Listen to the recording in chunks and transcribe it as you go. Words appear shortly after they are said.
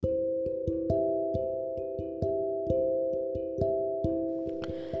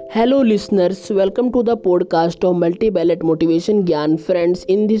Hello, listeners. Welcome to the podcast of Multi-Ballot Motivation Gyan. Friends,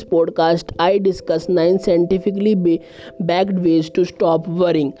 in this podcast, I discuss 9 scientifically backed ways to stop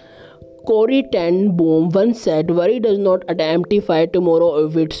worrying. Corey ten Boom once said, "Worry does not amplify tomorrow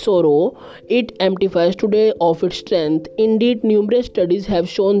of its sorrow, it amplifies today of its strength." Indeed, numerous studies have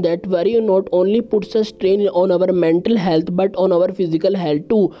shown that worry not only puts a strain on our mental health but on our physical health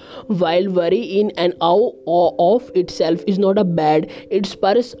too. While worry in and out of itself is not a bad, it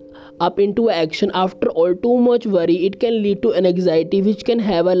spurs up into action. After all, too much worry it can lead to an anxiety which can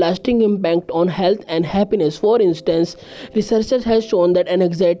have a lasting impact on health and happiness. For instance, researchers have shown that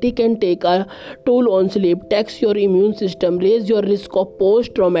anxiety can take a toll on sleep, tax your immune system, raise your risk of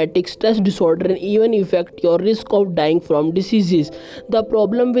post-traumatic stress disorder, and even affect your risk of dying from diseases. The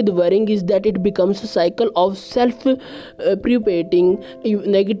problem with worrying is that it becomes a cycle of self-perpetuating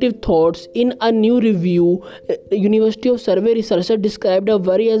negative thoughts. In a new review, University of Surrey researchers described a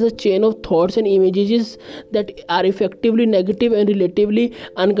worry as a chain of thoughts and images that are effectively negative and relatively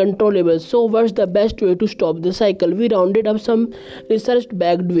uncontrollable. So what's the best way to stop the cycle? We rounded up some research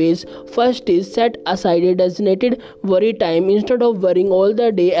backed ways. First is set aside a designated worry time. Instead of worrying all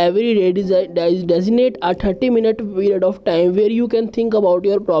the day, every day designate a 30-minute period of time where you can think about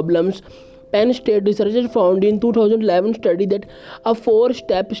your problems. Penn State researchers found in 2011 study that a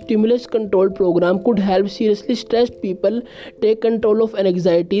 4-step stimulus control program could help seriously stressed people take control of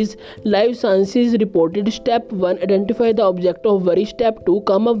anxieties. Life Sciences reported step 1, identify the object of worry. Step 2,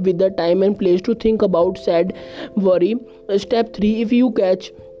 come up with the time and place to think about said worry. Step 3, if you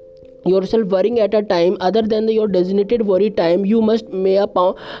catch yourself worrying at a time other than your designated worry time, you must make a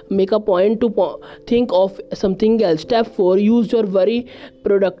point to think of something else. Step 4, use your worry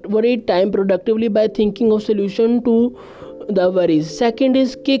time productively by thinking of solution to the worries. Second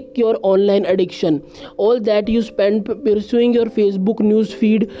is kick your online addiction. All that you spend pursuing your Facebook news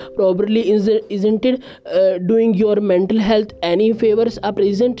feed probably isn't it doing your mental health any favors. A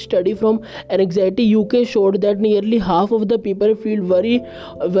recent study from Anxiety UK showed that nearly half of the people feel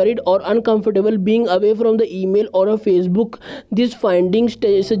worried or uncomfortable being away from the email or a Facebook. This finding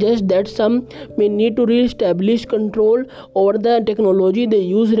suggests that some may need to re-establish control over the technology they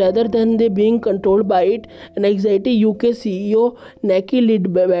use rather than they being controlled by it. Anxiety UK CEO Naki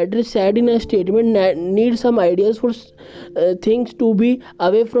Lidbetter said in a statement, "Need some ideas for things to be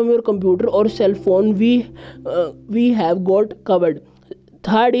away from your computer or cell phone. We have got covered."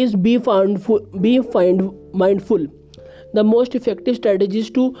 Third is be mindful. The most effective strategies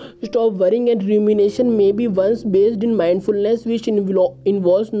to stop worrying and rumination may be ones based in mindfulness, which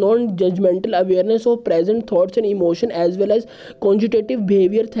involves non-judgmental awareness of present thoughts and emotion, as well as cognitive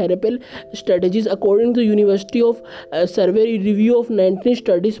behavior therapy strategies. According to the University of Survey review of 19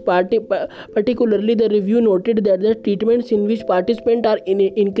 studies, particularly the review noted that the treatments in which participants are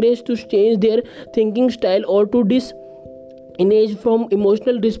encouraged to change their thinking style or to engage from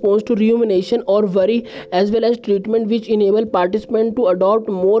emotional response to rumination or worry, as well as treatment which enable participants to adopt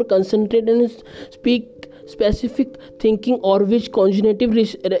more concentrated and speak specific thinking, or which cognitive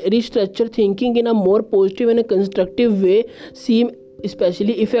restructure thinking in a more positive and a constructive way, seem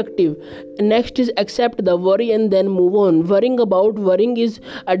especially effective. Next is accept the worry and then move on. Worrying is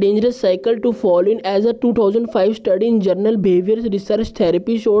a dangerous cycle to fall in, as a 2005 study in journal Behavioral Research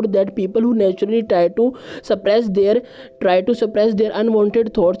Therapy showed that people who naturally try to suppress their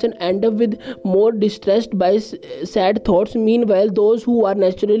unwanted thoughts and end up with more distressed by sad thoughts. Meanwhile, those who are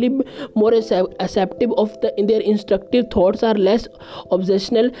naturally more acceptive of in their instructive thoughts are less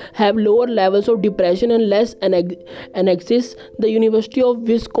obsessional, have lower levels of depression and less anxious. The University of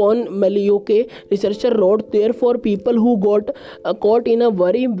Wisconsin-Milwaukee researcher wrote, therefore, people who got caught in a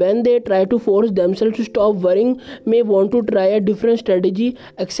worry when they try to force themselves to stop worrying may want to try a different strategy: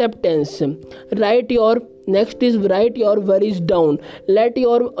 acceptance. Next is write your worries down. Let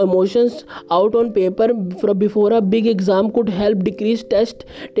your emotions out on paper before a big exam could help decrease test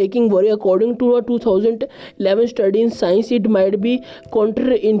taking worry. According to a 2011 study in Science, it might be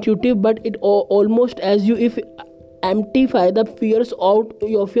counterintuitive, but it almost as you if amplify the fears out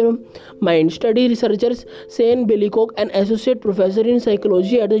of your mind. Study researchers Shane Billicock, an associate professor in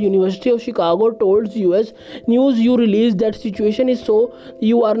psychology at the University of Chicago, told US News you realize that situation is so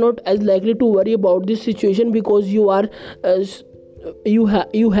you are not as likely to worry about this situation because you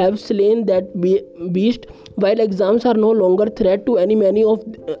have slain that beast. While exams are no longer threat to many of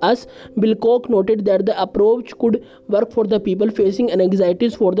us, Bilcock noted that the approach could work for the people facing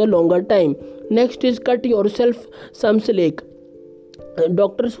anxieties for the longer time. Next is cut yourself some slack.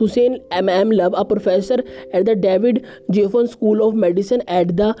 Dr. Hussein M. Love, a professor at the David Geffen School of Medicine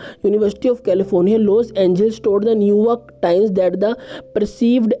at the University of California, Los Angeles, told the New York Times that the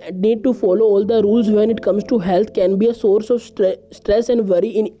perceived need to follow all the rules when it comes to health can be a source of stress and worry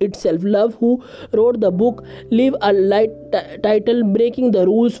in itself. Love, who wrote the book Live a Light title Breaking the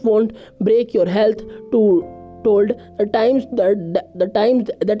Rules Won't Break Your Health, told the times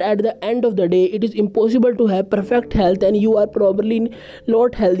that at the end of the day it is impossible to have perfect health and you are probably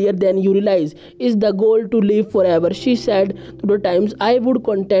lot healthier than you realize. Is the goal to live forever? She said to the Times, I would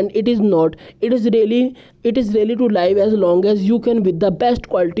contend it is not. It is really to live as long as you can with the best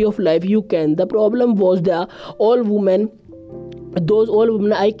quality of life you can. The problem was those all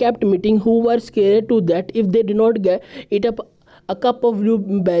women I kept meeting who were scared to that if they did not get it up a cup of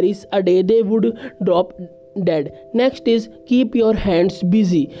blueberries a day they would drop dead. Next is keep your hands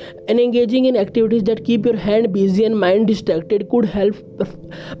busy. And engaging in activities that keep your hand busy and mind distracted could help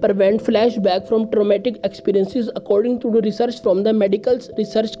prevent flashback from traumatic experiences, according to the research from the Medical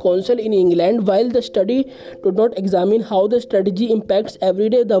Research Council in England. While the study did not examine how the strategy impacts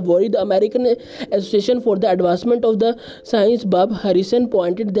everyday the worry, the American Association for the Advancement of the Science, Bob Harrison,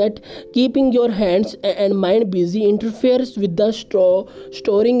 pointed that keeping your hands and mind busy interferes with the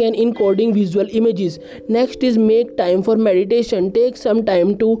storing and encoding visual images. Next is make time for meditation. Take some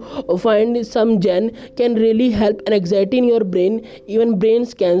time to find some zen can really help an anxiety in your brain, even brain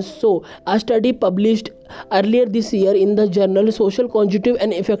scans. So, a study published earlier this year in the journal Social Cognitive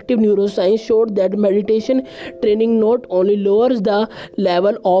and Effective Neuroscience showed that meditation training not only lowers the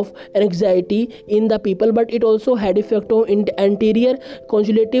level of anxiety in the people, but it also had effect on anterior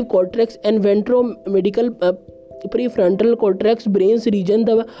conjunctive cortex and ventromedial prefrontal cortex brains region.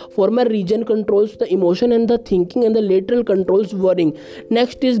 The former region controls the emotion and the thinking, and the lateral controls worrying.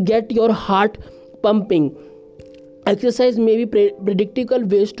 Next is get your heart pumping. Exercise may be predictable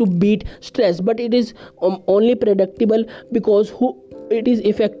ways to beat stress, but it is only predictable because it is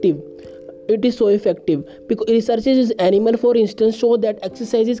effective. It is so effective because researches in animal, for instance, show that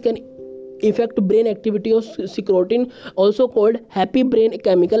exercises can affect brain activity of serotonin, also called happy brain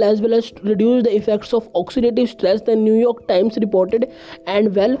chemical, as well as reduce the effects of oxidative stress, the New York Times reported.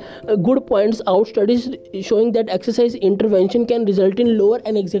 And Good points out studies showing that exercise intervention can result in lower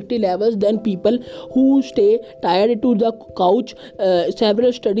anxiety levels than people who stay tied to the couch.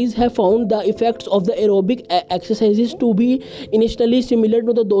 Several studies have found the effects of the aerobic exercises to be initially similar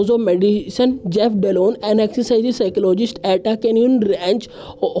to those of medicine. Jeff Delone, an exercise psychologist at a Canyon Ranch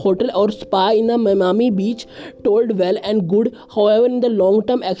hotel or spa in the Miami Beach, told Well and Good, however, in the long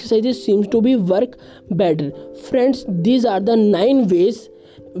term, exercises seems to be work better. Friends, these are the 9 ways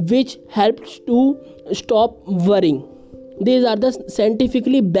which helps to stop worrying. These are the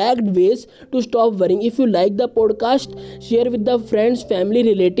scientifically backed ways to stop worrying. If you like the podcast, share with the friends, family,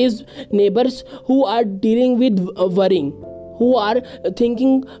 relatives, neighbors who are dealing with worrying, who are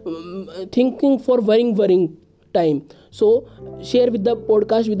thinking for worrying time. So share with the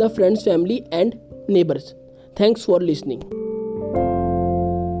podcast with the friends, family and neighbors. Thanks for listening.